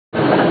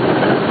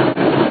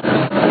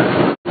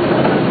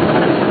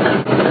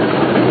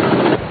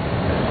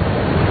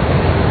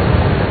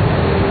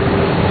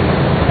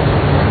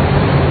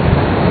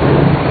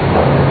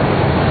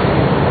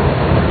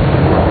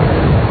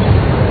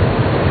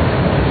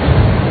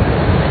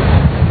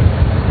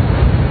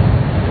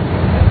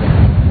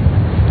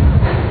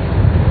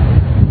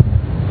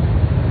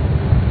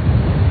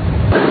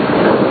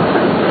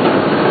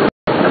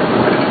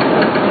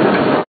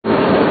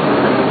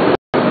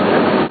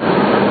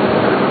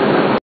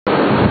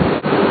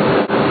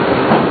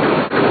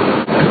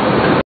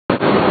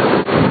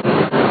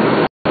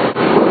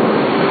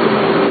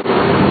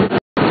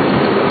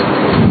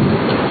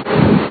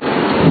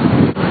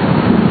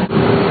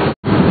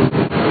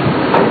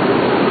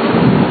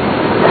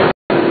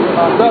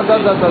Да.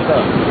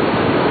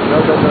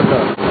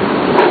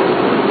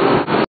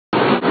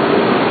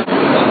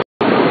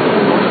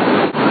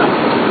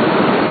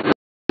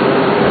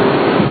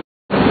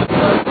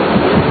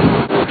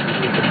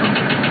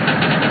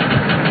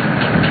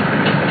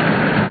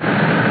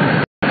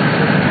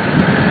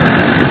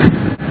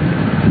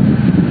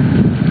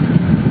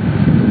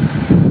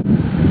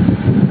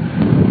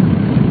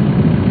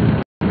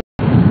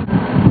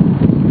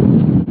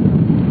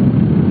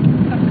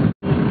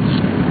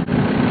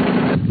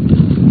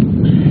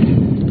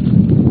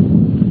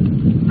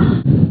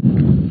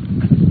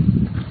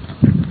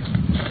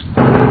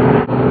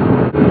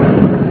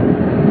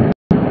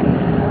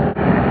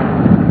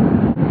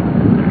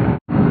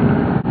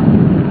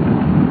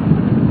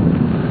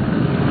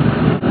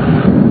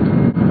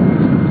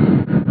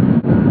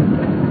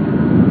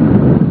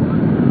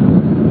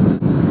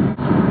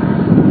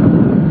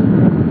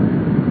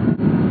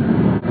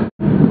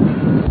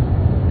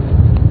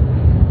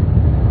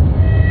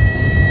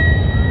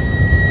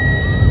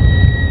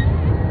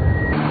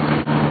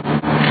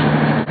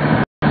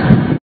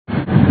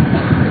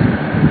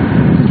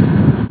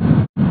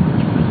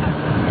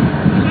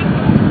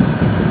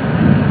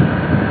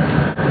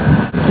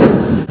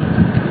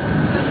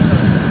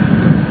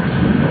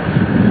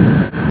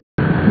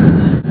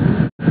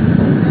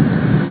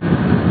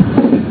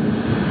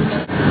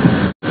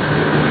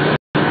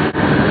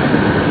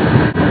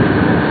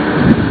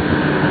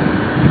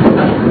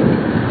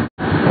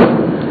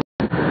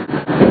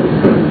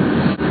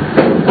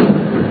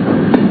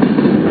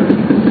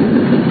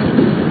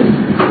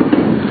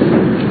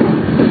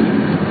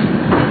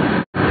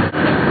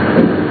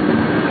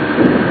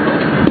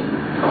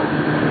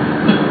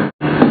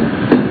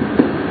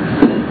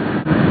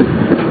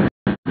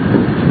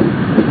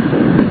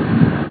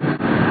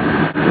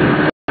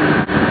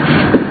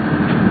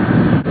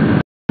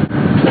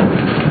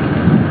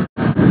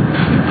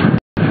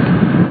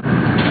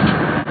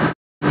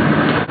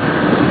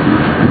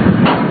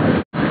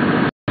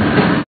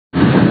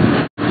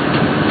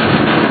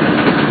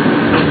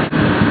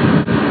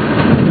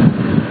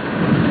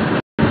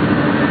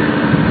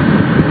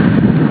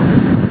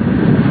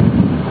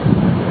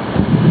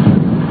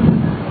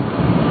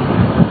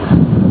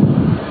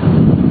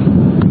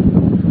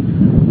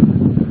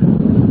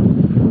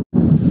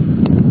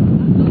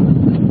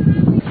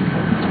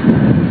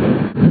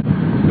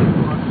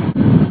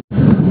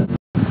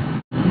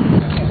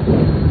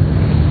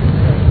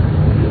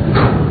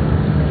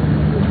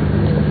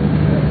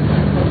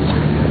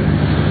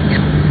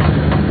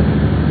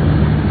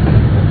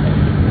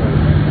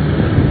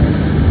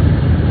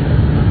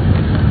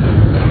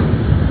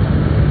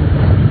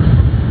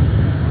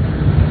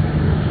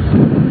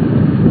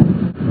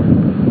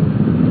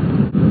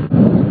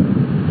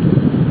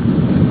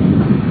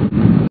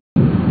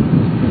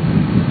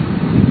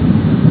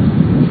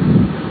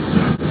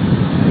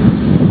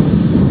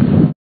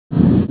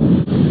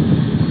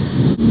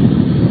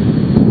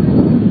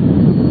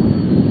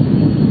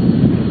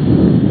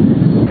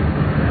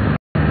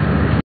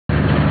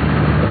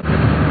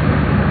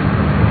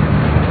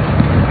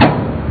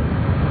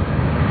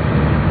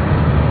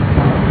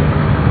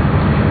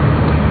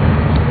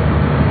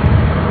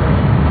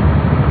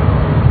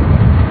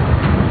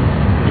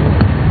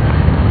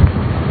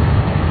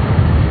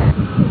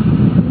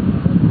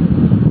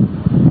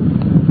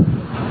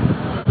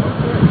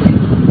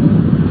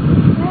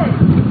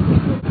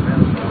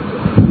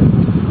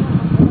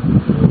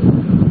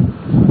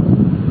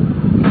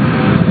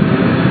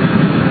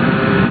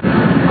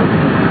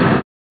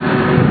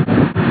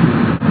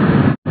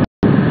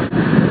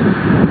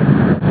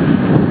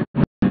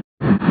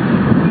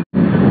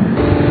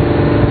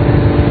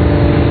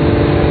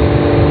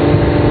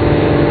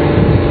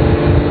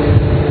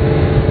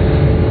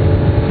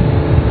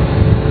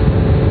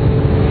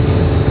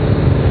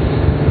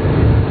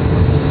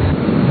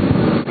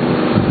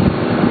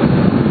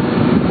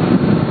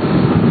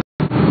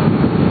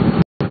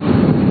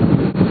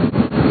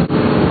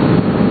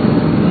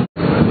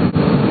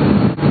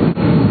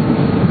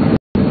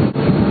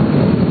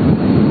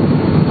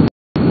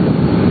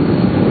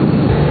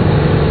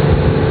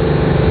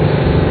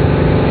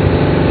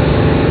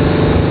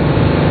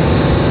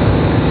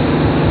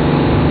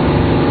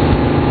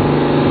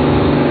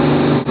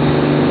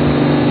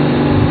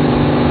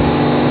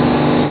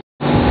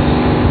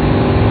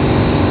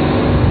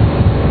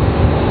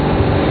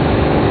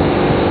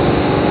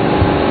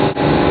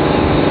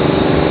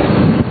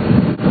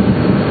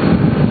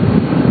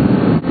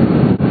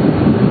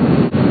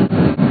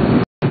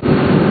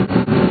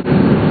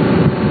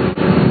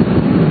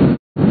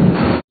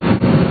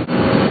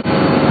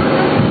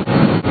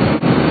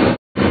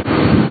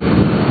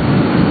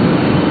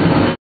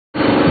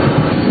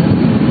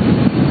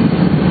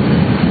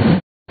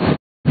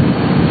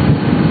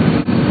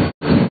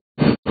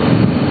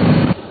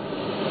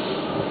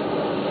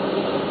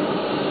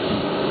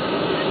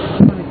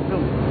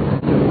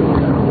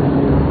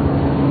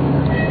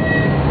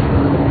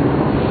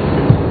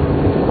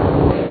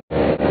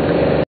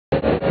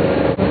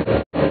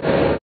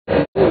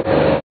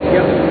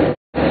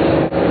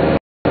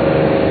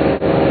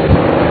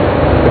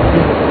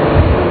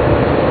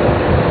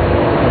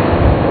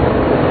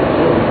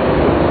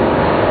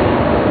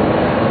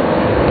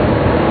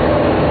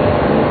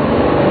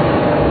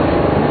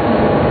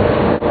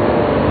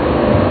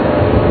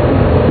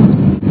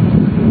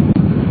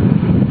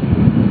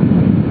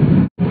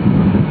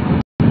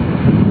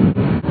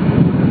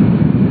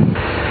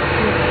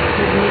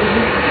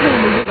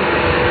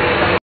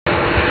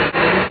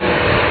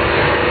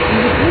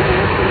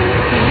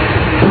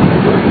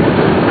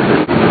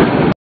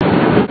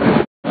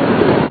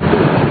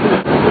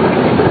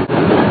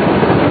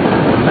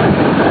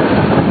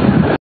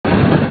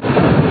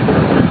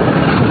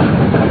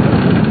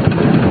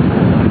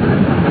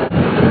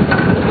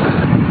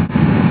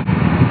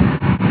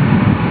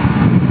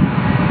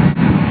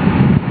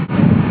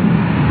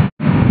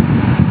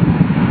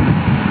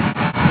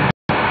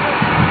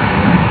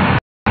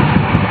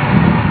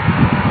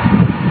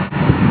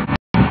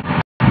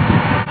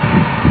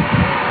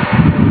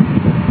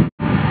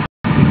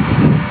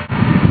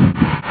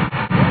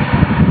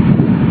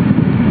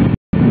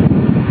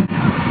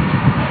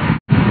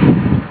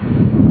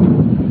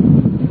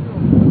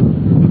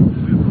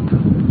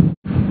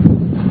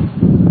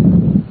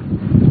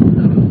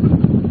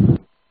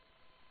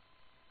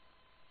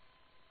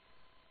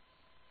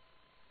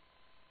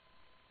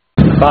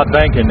 Bob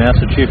Bankin,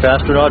 NASA Chief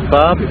Astronaut.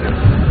 Bob,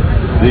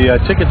 the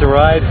ticket to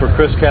ride for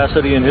Chris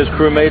Cassidy and his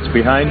crewmates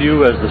behind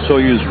you as the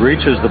Soyuz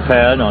reaches the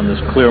pad on this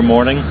clear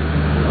morning.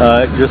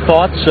 Your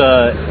thoughts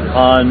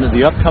on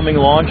the upcoming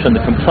launch and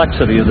the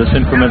complexity of this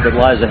increment that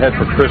lies ahead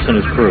for Chris and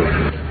his crew?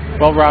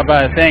 Well, Rob,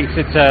 thanks.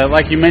 It's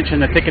like you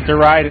mentioned, the ticket to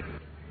ride.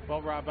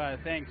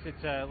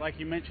 Like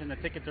you mentioned, the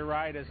ticket to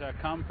ride has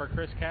come for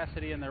Chris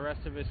Cassidy and the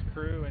rest of his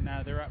crew, and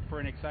they're up for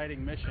an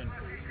exciting mission.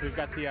 We've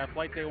got the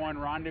Flight Day 1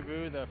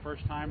 rendezvous, the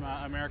first time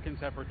Americans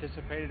have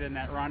participated in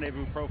that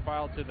rendezvous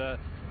profile to the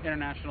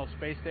International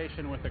Space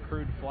Station with a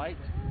crewed flight.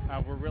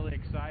 We're really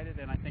excited,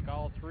 and I think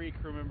all three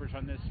crew members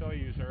on this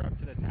Soyuz are up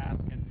to the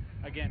task, and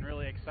again,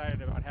 really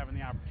excited about having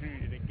the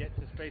opportunity to get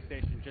to space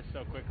station just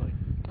so quickly.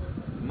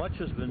 Much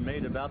has been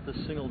made about the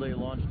single-day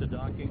launch to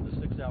docking,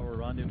 the 6-hour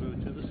rendezvous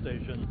to the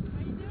station.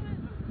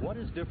 What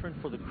is different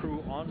for the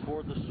crew on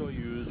board the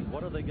Soyuz?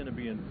 What are they going to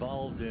be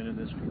involved in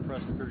this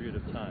compressed period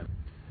of time?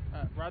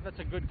 Rod, that's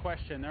a good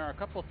question. There are a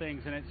couple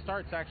things, and it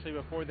starts actually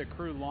before the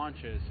crew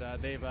launches.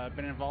 They've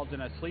been involved in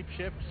a sleep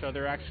shift, so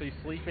they're actually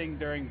sleeping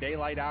during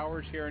daylight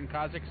hours here in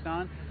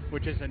Kazakhstan,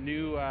 which is a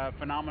new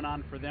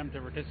phenomenon for them to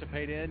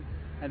participate in.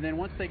 And then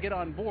once they get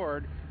on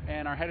board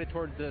and are headed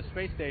towards the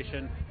space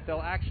station,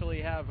 they'll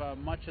actually have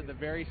much of the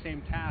very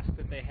same tasks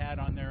that they had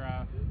on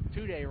their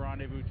two-day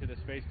rendezvous to the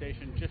space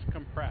station, just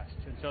compressed.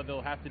 And so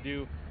they'll have to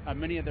do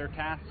many of their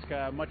tasks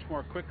much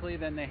more quickly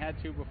than they had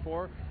to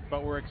before,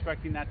 but we're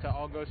expecting that to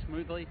all go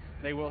smoothly.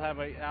 They will have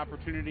an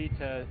opportunity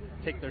to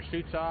take their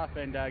suits off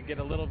and get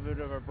a little bit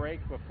of a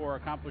break before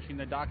accomplishing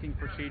the docking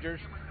procedures,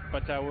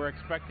 but we're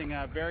expecting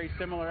very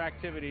similar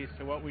activities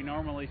to what we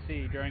normally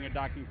see during a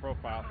docking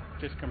profile,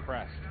 just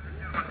compressed.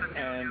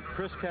 And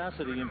Chris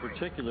Cassidy in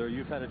particular,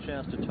 you've had a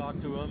chance to talk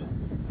to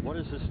him. What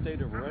is his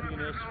state of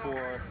readiness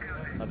for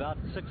about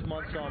 6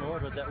 months on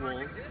orbit that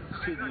will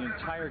see the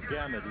entire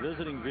gamut,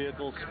 visiting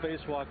vehicles,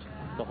 spacewalks,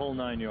 the whole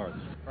 9 yards?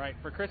 Right.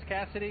 For Chris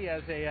Cassidy,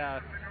 as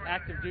a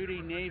active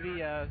duty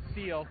Navy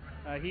SEAL,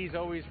 he's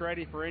always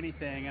ready for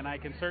anything, and I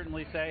can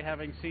certainly say,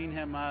 having seen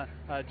him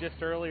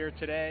just earlier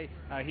today,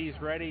 he's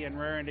ready and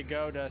raring to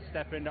go to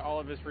step into all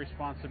of his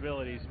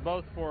responsibilities,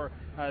 both for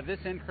this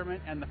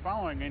increment and the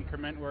following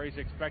increment, where he's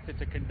expected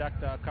to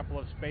conduct a couple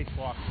of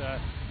spacewalks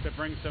to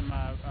bring some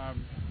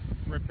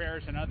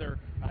repairs and other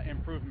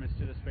improvements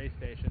to the space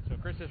station. So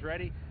Chris is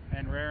ready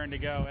and raring to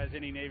go, as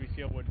any Navy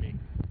SEAL would be.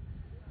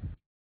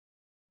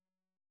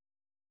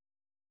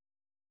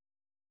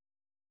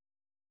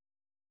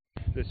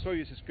 The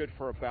Soyuz is good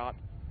for about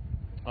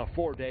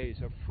 4 days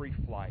of free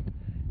flight,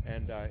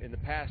 and in the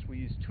past we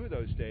used 2 of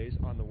those days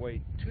on the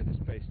way to the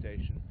space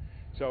station.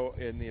 So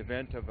in the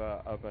event of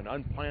an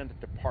unplanned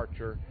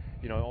departure,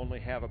 only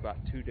have about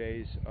 2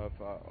 days of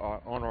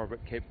on-orbit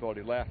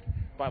capability left.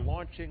 By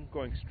launching,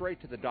 going straight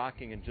to the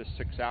docking in just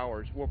 6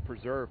 hours, we'll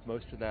preserve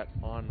most of that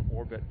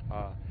on-orbit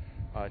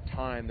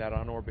time, that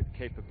on-orbit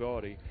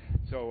capability.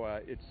 So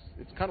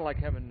it's kind of like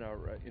having a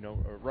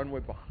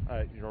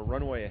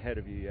runway ahead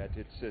of you yet.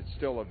 It's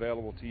still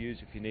available to use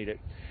if you need it.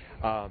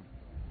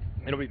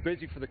 It'll be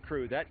busy for the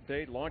crew. That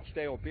day, launch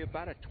day, will be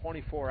about a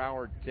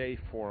 24-hour day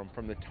for them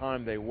from the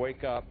time they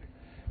wake up,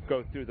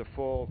 go through the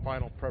full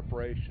final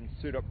preparation,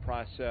 suit up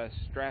process,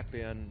 strap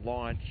in,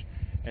 launch,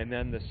 and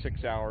then the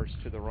 6 hours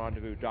to the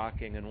rendezvous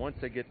docking. And once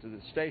they get to the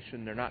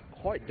station, they're not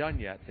quite done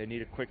yet. They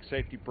need a quick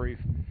safety brief.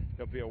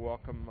 There'll be a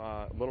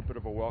little bit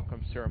of a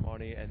welcome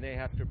ceremony, and they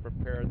have to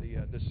prepare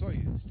the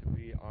Soyuz to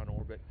be on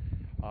orbit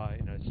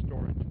in a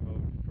storage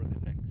mode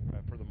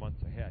for the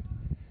months ahead.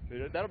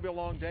 That'll be a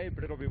long day,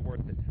 but it'll be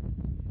worth it.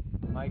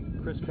 Mike,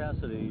 Chris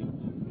Cassidy,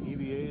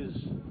 EVA's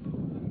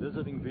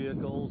visiting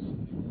vehicles,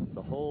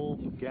 the whole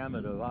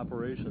gamut of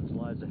operations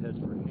lies ahead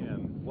for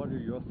him. What are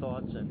your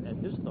thoughts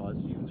and his thoughts?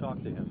 You've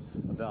talked to him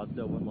about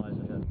what lies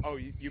ahead. Oh,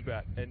 you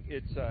bet. And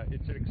it's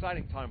an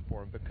exciting time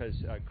for him because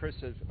Chris,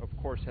 of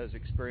course, has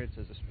experience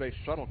as a space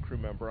shuttle crew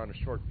member on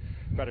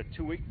about a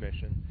 2-week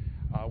mission,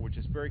 which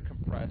is very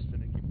compressed,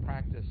 and you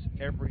practice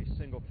every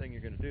single thing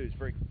you're going to do. It's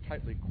very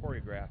tightly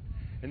choreographed.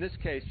 In this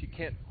case, you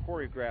can't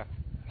choreograph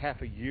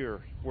half a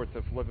year worth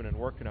of living and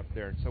working up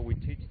there, and so we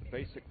teach the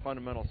basic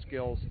fundamental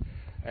skills,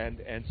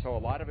 and so a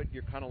lot of it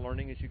you're kind of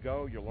learning as you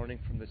go. You're learning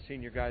from the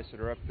senior guys that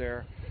are up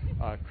there.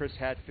 Chris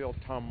Hadfield,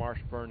 Tom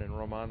Marshburn, and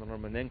Roman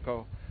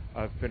Romanenko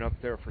have been up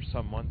there for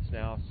some months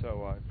now,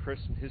 so Chris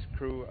and his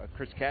crew,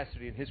 Chris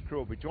Cassidy and his crew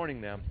will be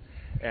joining them,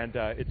 and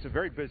it's a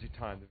very busy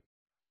time.